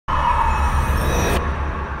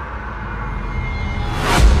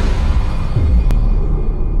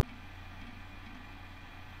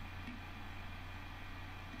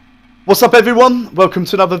What's up everyone, welcome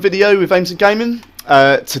to another video with AIMSON Gaming.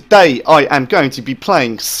 Today I am going to be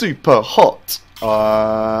playing SUPERHOT.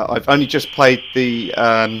 I've only just played the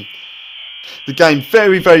game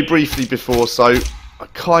very briefly before, so I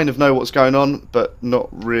kind of know what's going on, but not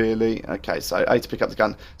really. Okay, so A to pick up the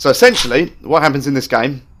gun. So essentially, what happens in this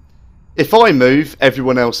game, if I move,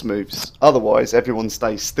 everyone else moves. Otherwise, everyone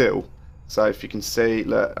stays still. So if you can see,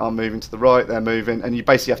 look, I'm moving to the right, they're moving, and you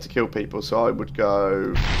basically have to kill people. So I would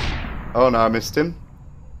go... Oh no, I missed him.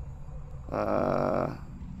 Oh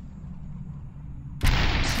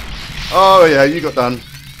yeah, you got done.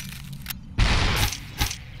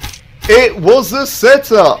 It was a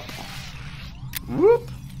setup!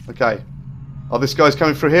 Whoop. Okay. Oh, this guy's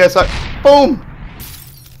coming through here, so... Boom!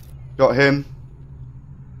 Got him.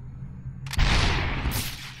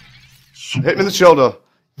 Hit him in the shoulder.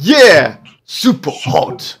 Yeah! Super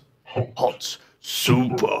hot. Hot.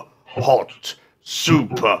 Super hot.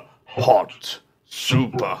 Super hot.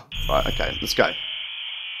 Super. Right, okay, let's go.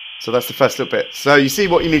 So that's the first little bit. So you see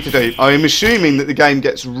what you need to do. I am assuming that the game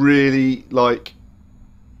gets really, like...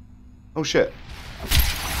 Oh, shit.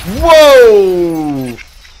 Whoa!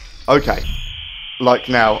 Okay. Like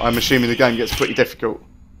now, I'm assuming the game gets pretty difficult.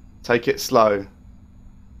 Take it slow.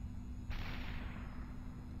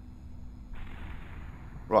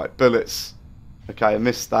 Right, bullets. Okay, I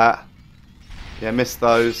missed that. Yeah, missed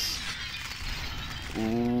those.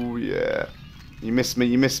 Ooh, yeah. You missed me,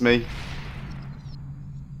 you missed me.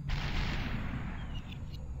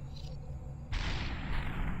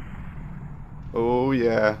 Oh,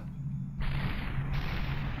 yeah.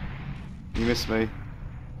 You missed me.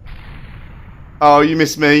 Oh, you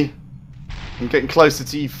missed me. I'm getting closer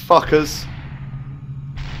to you fuckers.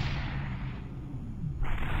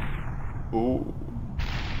 Ooh.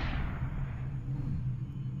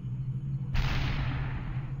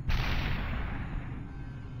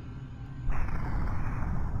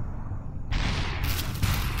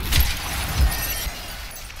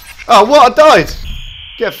 Oh, what? I died!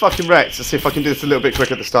 Get fucking wrecked. Let's see if I can do this a little bit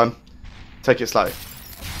quicker this time. Take it slow.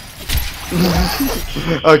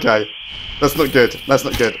 Okay. That's not good. That's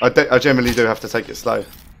not good. I generally do have to take it slow.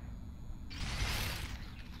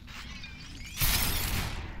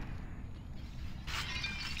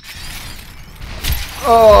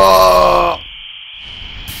 Oh!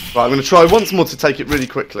 Right, I'm going to try once more to take it really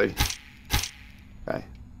quickly. Okay.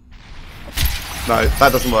 No,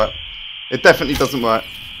 that doesn't work. It definitely doesn't work.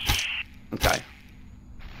 Okay.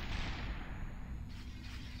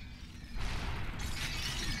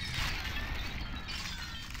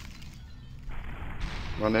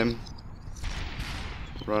 Run in.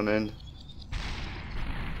 Run in.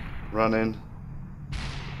 Run in.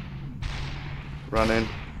 Run in.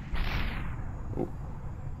 Ooh.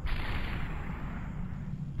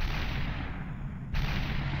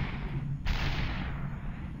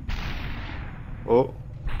 Oh.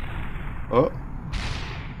 Oh.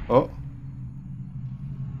 Oh.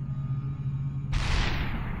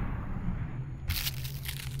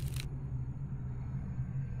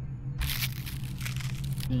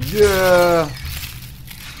 Yeah.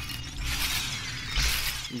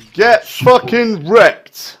 Get fucking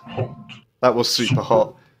wrecked. That was super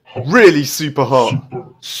hot. Really super hot.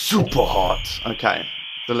 Super hot. Okay.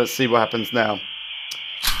 So let's see what happens now.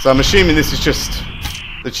 So I'm assuming this is just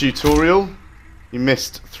the tutorial. You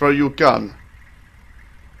missed. Throw your gun.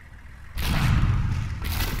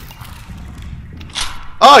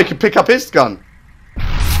 Oh, you can pick up his gun.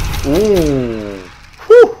 Ooh.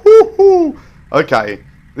 Woo-hoo-hoo. Okay.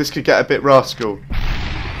 This could get a bit rascal.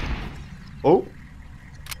 Oh.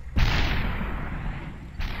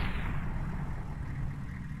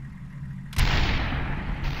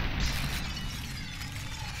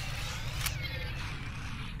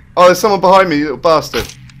 Oh, there's someone behind me, you little bastard.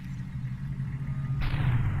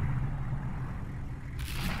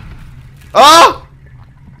 Ah!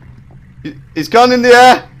 His gun in the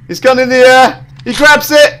air. His gun in the air. He grabs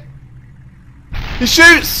it. He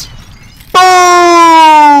shoots.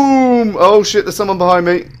 Boom! Oh shit, there's someone behind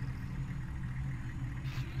me.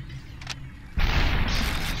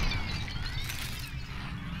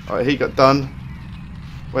 Alright, he got done.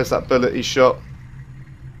 Where's that bullet he shot?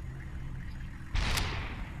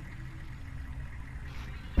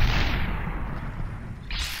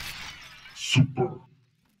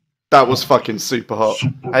 That was fucking super hot.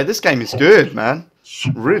 Hey, this game is good, man.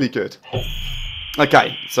 Really good.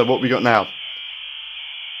 Okay, so what we got now?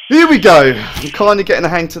 Here we go. I'm kind of getting a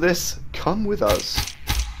hang to this. Come with us.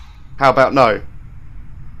 How about no?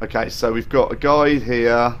 Okay, so we've got a guy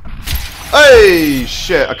here. Hey,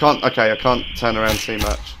 shit. I can't. Okay, I can't turn around too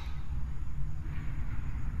much.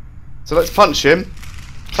 So let's punch him.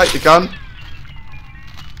 Take the gun.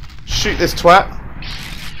 Shoot this twat.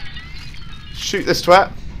 Shoot this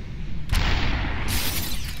twat.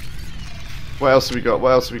 What else have we got? What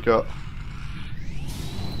else have we got?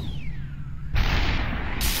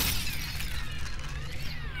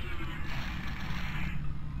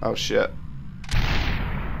 Oh shit.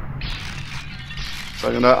 So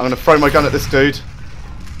I'm gonna throw my gun at this dude.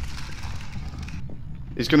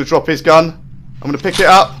 He's gonna drop his gun. I'm gonna pick it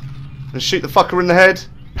up and shoot the fucker in the head.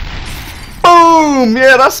 Boom!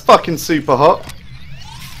 Yeah, that's fucking super hot.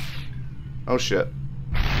 Oh shit.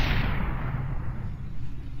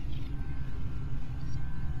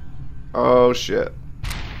 Oh shit.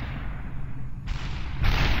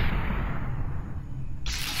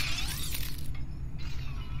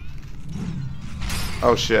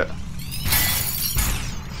 Oh shit.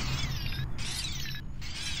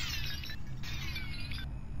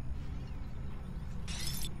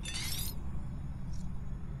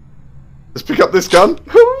 Let's pick up this gun.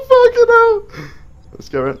 Oh fucking hell. Let's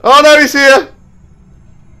go in. Oh no, he's here.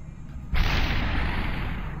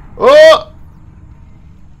 Oh!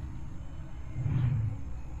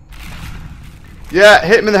 Yeah,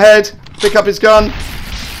 hit him in the head. Pick up his gun.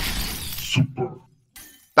 Super.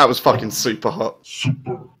 That was fucking super hot.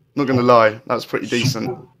 Super. Not gonna lie, that was pretty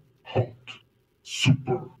decent. Hot.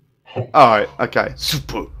 Super hot. Alright, okay.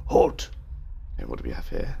 Super hot. Okay, what do we have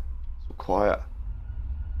here? It's all quiet.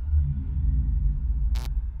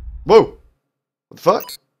 Whoa! What the fuck?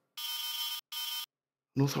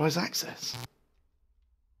 Unauthorized access.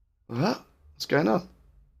 What? What's going on?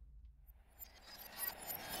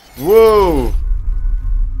 Whoa!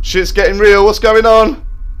 Shit's getting real, what's going on?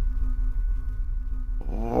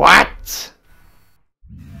 What?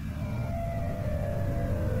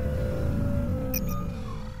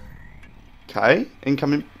 Okay,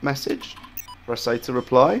 incoming message. Press A to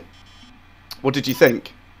reply. What did you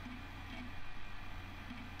think?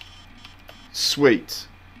 Sweet.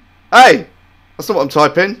 Hey! That's not what I'm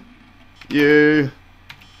typing. You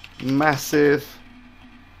massive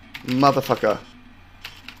motherfucker.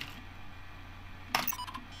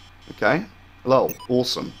 Okay. Lol.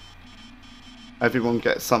 Awesome. Everyone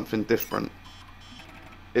gets something different.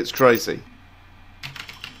 It's crazy.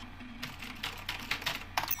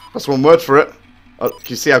 That's one word for it. Oh, can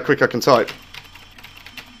you see how quick I can type?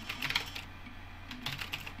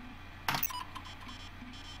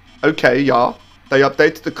 Okay, yeah. They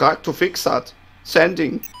updated the crack to fix that.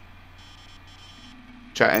 Sending.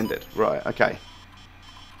 Chat ended. Right, okay.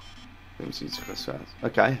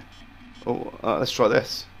 Okay. Oh, let's try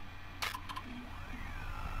this.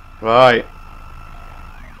 Right.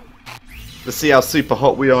 Let's see how super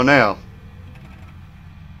hot we are now.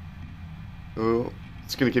 Oh,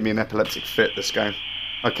 it's going to give me an epileptic fit, this game.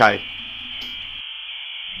 Okay.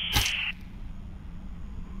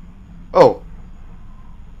 Oh.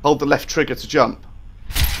 Hold the left trigger to jump.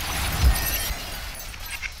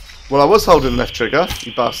 Well, I was holding the left trigger,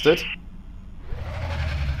 you bastard.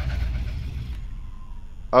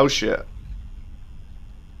 Oh shit.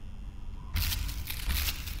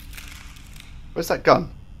 Where's that gun?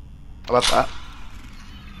 I'll have that.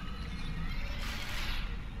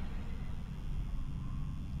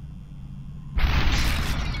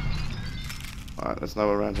 Alright, there's no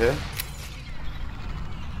one around here.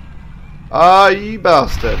 Ah, you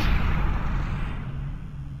bastard.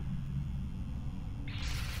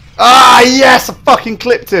 Ah, yes! I fucking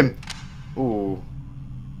clipped him! Ooh.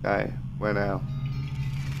 Okay, where now?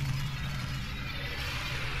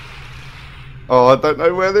 Oh, I don't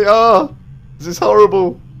know where they are! This is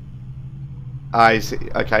horrible! Ah, he's...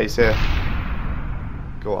 Okay, he's here.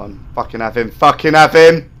 Go on. Fucking have him. Fucking have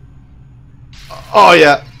him! Oh,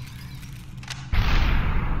 yeah.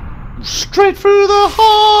 Straight through the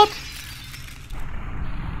heart!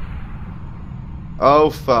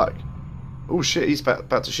 Oh, fuck. Oh, shit, he's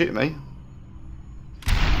about to shoot me.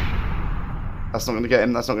 That's not going to get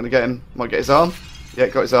him. That's not going to get him. Might get his arm. Yeah,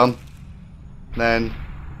 got his arm. Then...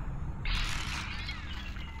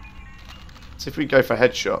 see if we go for a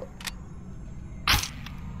headshot.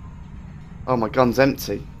 Oh, my gun's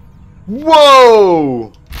empty.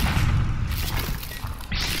 Whoa!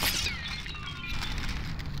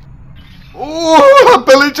 Oh, that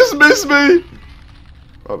bullet just missed me!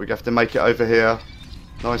 Right, we have to make it over here.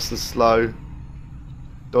 Nice and slow.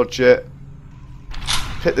 Dodge it.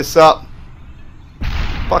 Pick this up.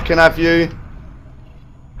 Fucking have you.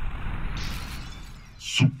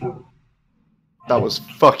 Super. That was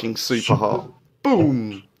fucking super hot.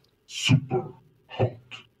 Boom! Super hot.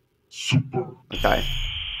 Super. Okay.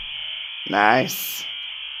 Nice.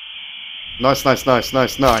 Nice, nice, nice,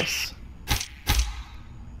 nice, nice.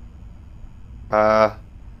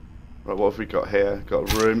 Right, what have we got here?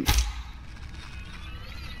 Got a room.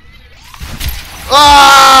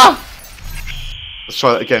 Ah! Let's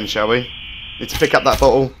try that again, shall we? Need to pick up that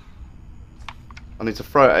bottle. I need to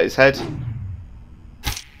throw it at his head.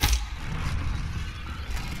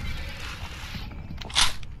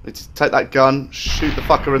 Need to take that gun, shoot the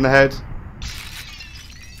fucker in the head.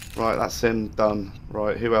 Right, that's him, done.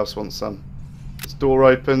 Right, who else wants some? This door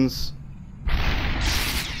opens.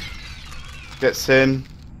 Gets him.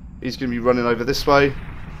 He's going to be running over this way.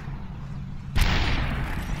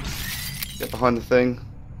 Get behind the thing.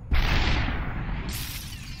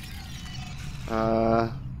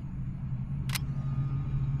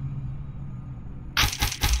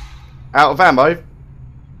 Out of ammo?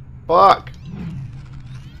 Fuck!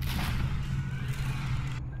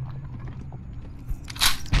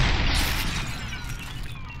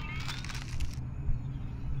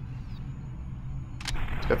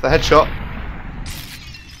 Let's go for the headshot.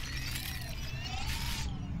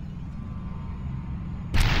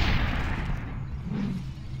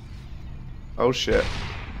 Oh shit.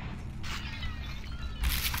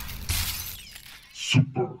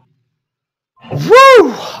 Super.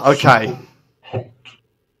 Woo! Okay. Hot.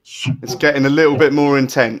 Super. It's getting a little bit more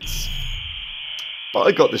intense. But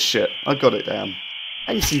I got this shit. I got it down.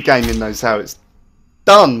 AIMSON Gaming knows how it's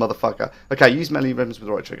done, motherfucker. Okay, use melee weapons with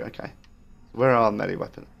the right trigger. Okay. Where are melee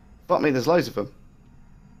weapons? Fuck me, there's loads of them.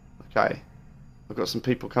 Okay. I've got some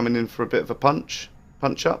people coming in for a bit of a punch.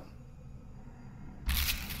 Punch up.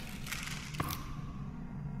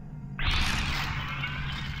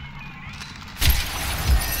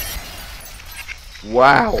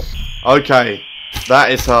 Wow. Okay.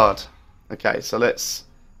 That is hard. Okay, so let's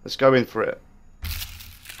go in for it.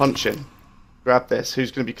 Punch him. Grab this.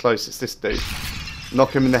 Who's going to be closest? This dude.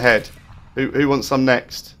 Knock him in the head. Who wants some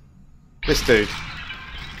next? This dude.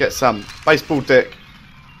 Get some. Baseball dick.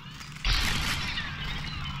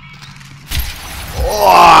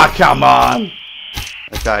 Oh, come on.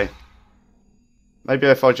 Okay. Maybe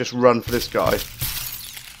if I just run for this guy.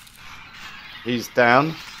 He's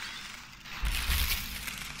down.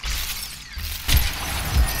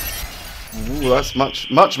 Ooh, that's much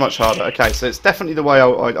harder. Okay, so it's definitely the way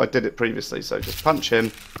I did it previously. So just punch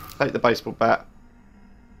him, take the baseball bat,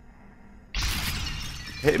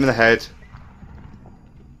 hit him in the head.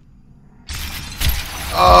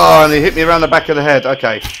 Oh, and he hit me around the back of the head.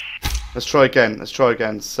 Okay, let's try again. Let's try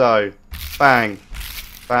again. So, bang,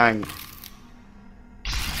 bang.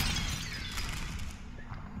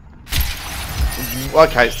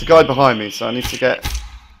 Okay, it's the guy behind me, so I need to get...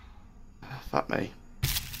 Fuck me.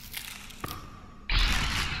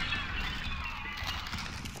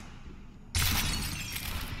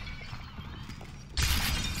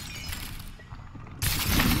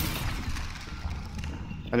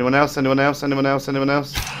 Anyone else? Anyone else? Anyone else? Anyone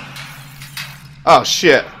else? Oh,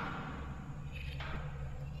 shit.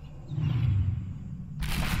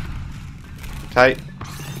 Okay.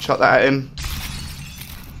 Shot that at him.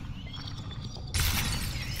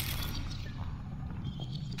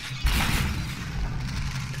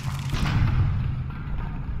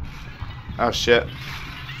 Oh, shit.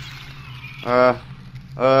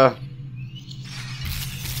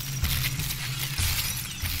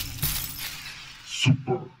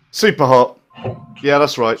 Super hot. Yeah,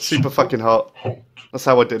 that's right. Super fucking hot. That's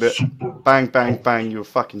how I did it. Bang, bang, bang. You're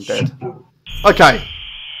fucking dead. Okay.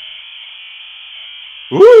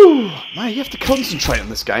 Woo! Man, you have to concentrate on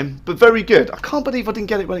this game. But very good. I can't believe I didn't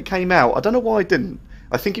get it when it came out. I don't know why I didn't.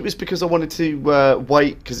 I think it was because I wanted to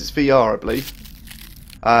wait because it's VR, I believe.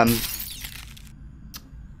 And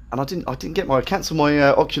I didn't get my cancel my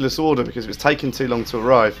Oculus order because it was taking too long to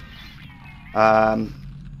arrive.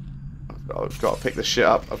 I've got to pick this shit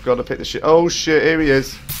up. I've got to pick this shit. Oh shit! Here he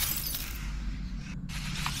is.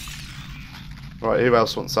 Right, who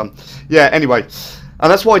else wants some? Yeah. Anyway, and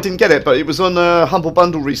that's why I didn't get it. But it was on a Humble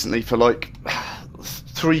Bundle recently for like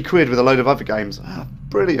 £3 with a load of other games. Ah,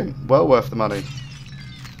 brilliant. Well worth the money.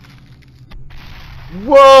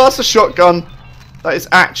 Whoa! That's a shotgun. That is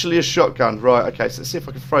actually a shotgun. Right, okay, so let's see if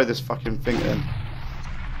I can throw this fucking thing in.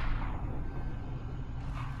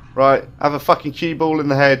 Right, have a fucking cue ball in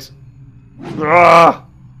the head. Ah!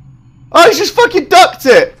 Oh, he's just fucking ducked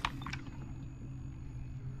it!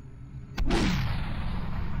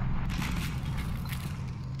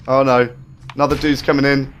 Oh no. Another dude's coming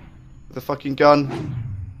in with a fucking gun.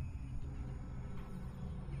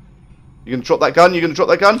 You gonna drop that gun? You gonna drop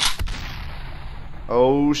that gun?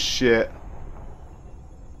 Oh shit.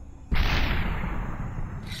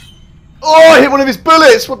 Oh, I hit one of his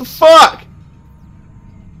bullets! What the fuck?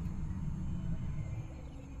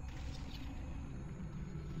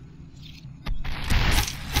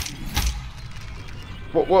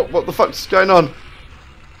 What the fuck's going on?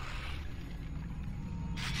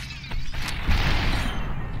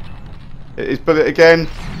 His bullet again.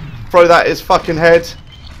 Throw that at his fucking head.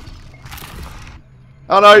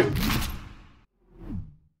 Oh no!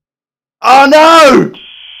 Oh no!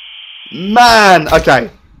 Man! Okay.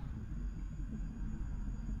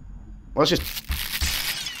 Well, let's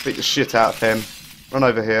just beat the shit out of him. Run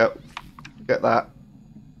over here. Get that.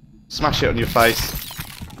 Smash it on your face.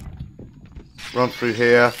 Run through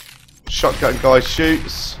here. Shotgun guy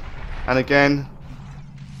shoots. And again.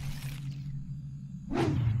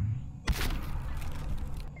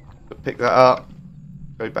 Pick that up.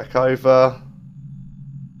 Go back over.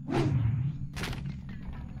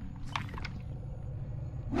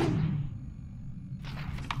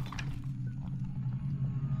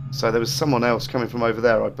 So there was someone else coming from over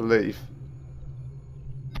there, I believe.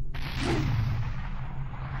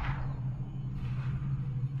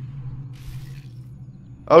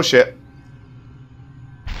 Oh shit.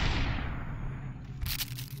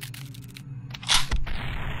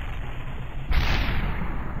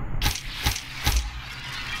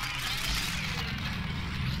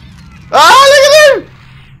 Ah, look at him!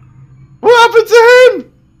 What happened to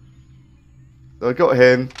him? So I got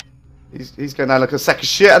him. He's going down like a sack of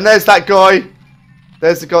shit. And there's that guy.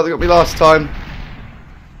 There's the guy that got me last time.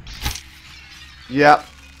 Yep.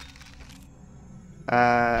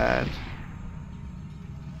 And...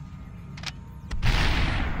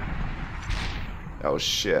 oh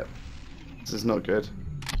shit. This is not good.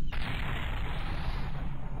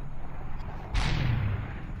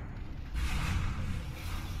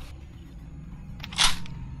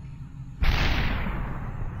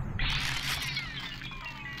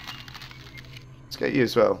 Let's get you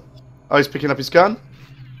as well. Oh, he's picking up his gun.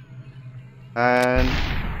 And...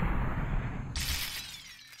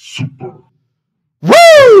 Super.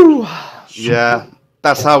 woo! Super. Yeah,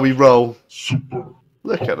 that's how we roll. Super.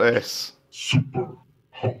 Look at this. Super.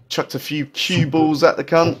 Hot. Chucked a few cue balls at the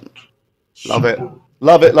cunt. Love it. Super.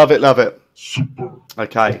 Love it, love it, love it. Super.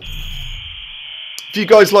 Okay. If you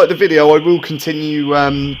guys like the video, I will continue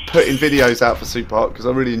putting videos out for SUPERHOT because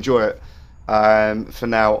I really enjoy it. For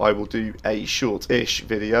now, I will do a short-ish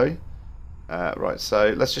video. Right,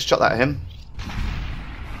 so let's just shot that at him.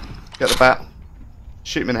 Get the bat.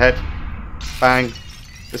 Shoot him in the head. Bang.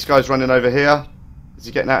 This guy's running over here. Is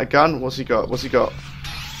he getting out a gun? What's he got? What's he got?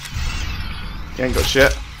 He ain't got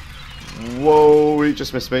shit. Whoa, he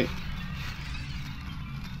just missed me.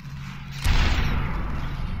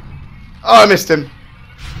 Oh, I missed him.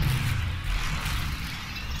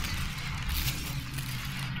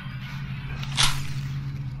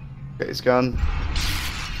 Get his gun.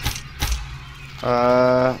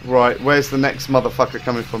 Right, where's the next motherfucker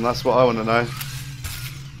coming from? That's what I want to know.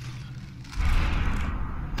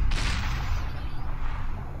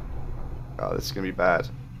 Oh, this is going to be bad.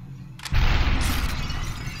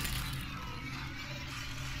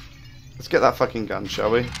 Let's get that fucking gun,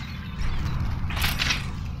 shall we?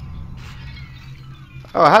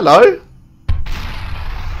 Oh, hello.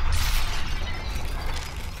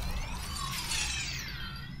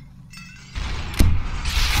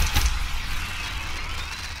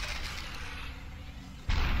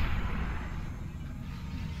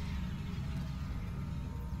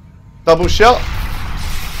 Double shot.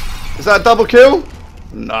 Is that a double kill?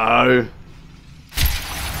 No.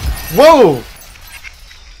 Whoa!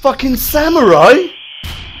 Fucking samurai?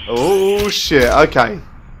 Oh shit, okay.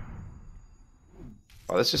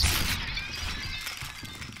 Right, let's just...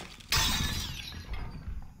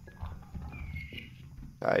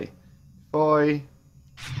 okay. If I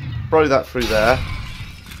throw that through there,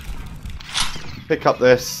 pick up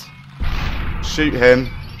this, shoot him,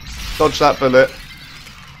 dodge that bullet,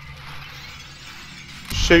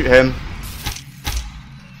 shoot him.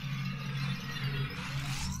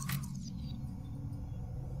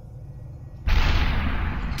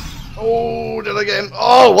 Oh, did I get him?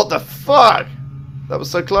 Oh, what the fuck? That was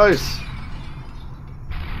so close.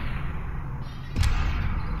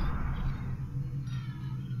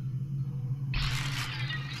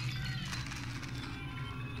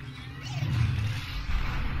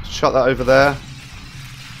 Shot that over there.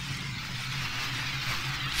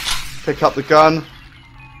 Pick up the gun.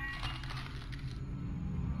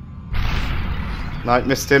 No,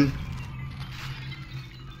 missed him.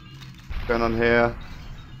 Going on here.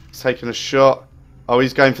 He's taking a shot. Oh,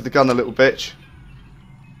 he's going for the gun, the little bitch.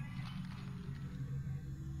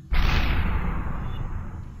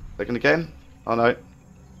 Taking again? Oh no.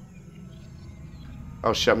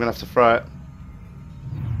 Oh shit, I'm gonna have to throw it.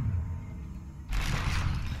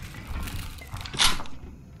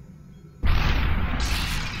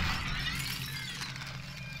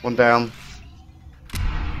 One down.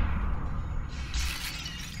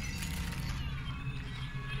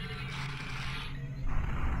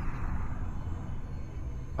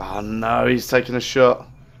 Oh no, he's taking a shot.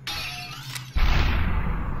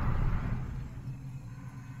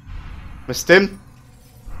 Missed him.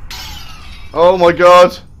 Oh my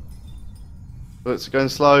god. Bullets are going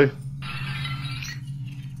slow.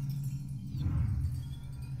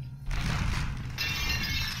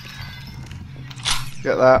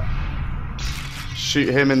 Get that. Shoot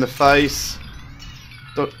him in the face.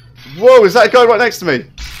 Whoa, is that a guy right next to me?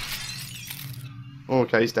 Oh,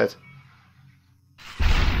 okay, he's dead.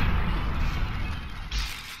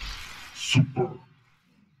 Super.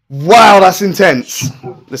 Wow, that's intense.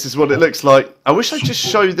 This is what it looks like. I wish I'd just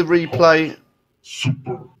show you the replay.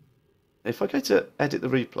 Super. If I go to edit the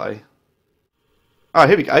replay. Oh,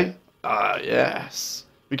 here we go. Ah, yes.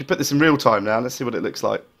 We can put this in real time now. Let's see what it looks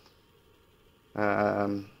like.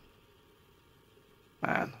 Man.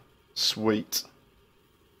 Sweet.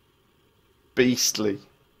 Beastly.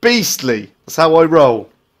 Beastly! That's how I roll.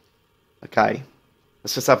 Okay.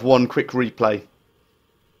 Let's just have one quick replay.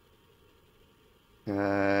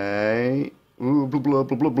 Okay. Ooh, blah blah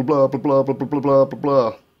blah blah blah blah blah blah blah blah blah blah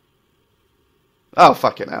blah. Oh,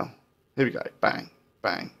 fuck it now. Here we go. Bang.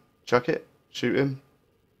 Bang. Chuck it. Shoot him.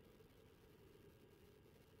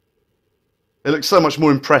 It looks so much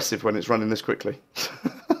more impressive when it's running this quickly.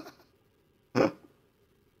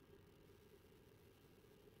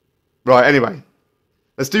 Right, anyway.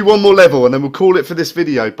 Let's do one more level and then we'll call it for this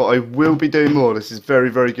video, but I will be doing more. This is very,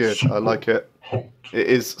 very good. I like it. It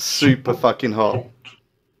is super fucking hot.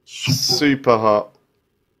 Super hot.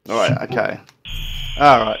 Alright, okay.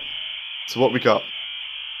 Alright. So what we got?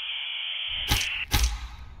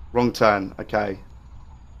 Wrong turn. Okay.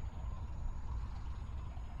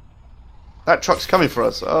 That truck's coming for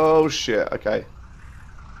us. Oh shit. Okay.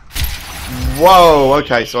 Whoa.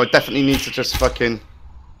 Okay, so I definitely need to just fucking...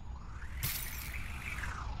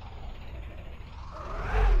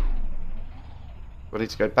 Do I need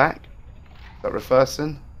to go back? Is that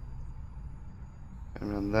reversing?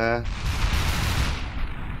 Going around there.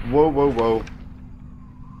 Whoa, whoa, whoa.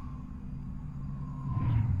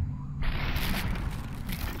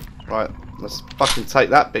 Right, let's fucking take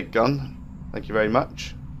that big gun. Thank you very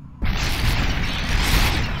much.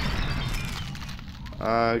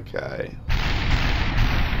 Okay.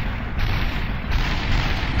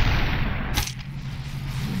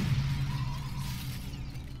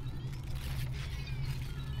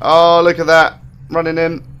 Oh, look at that. Running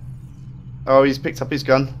in. Oh, he's picked up his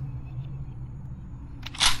gun.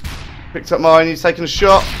 Picked up mine. He's taking a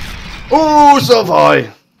shot. Oh, so have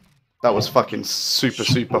I. That was fucking super,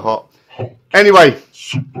 super hot. Anyway,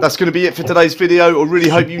 that's going to be it for today's video. I really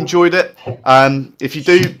hope you enjoyed it. If you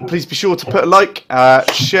do, please be sure to put a like,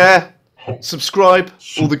 share, subscribe,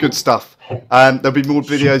 all the good stuff. There'll be more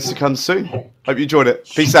videos to come soon. Hope you enjoyed it.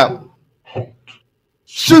 Peace out.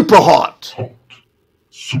 Super hot!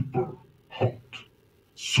 Super hot.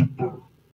 Super.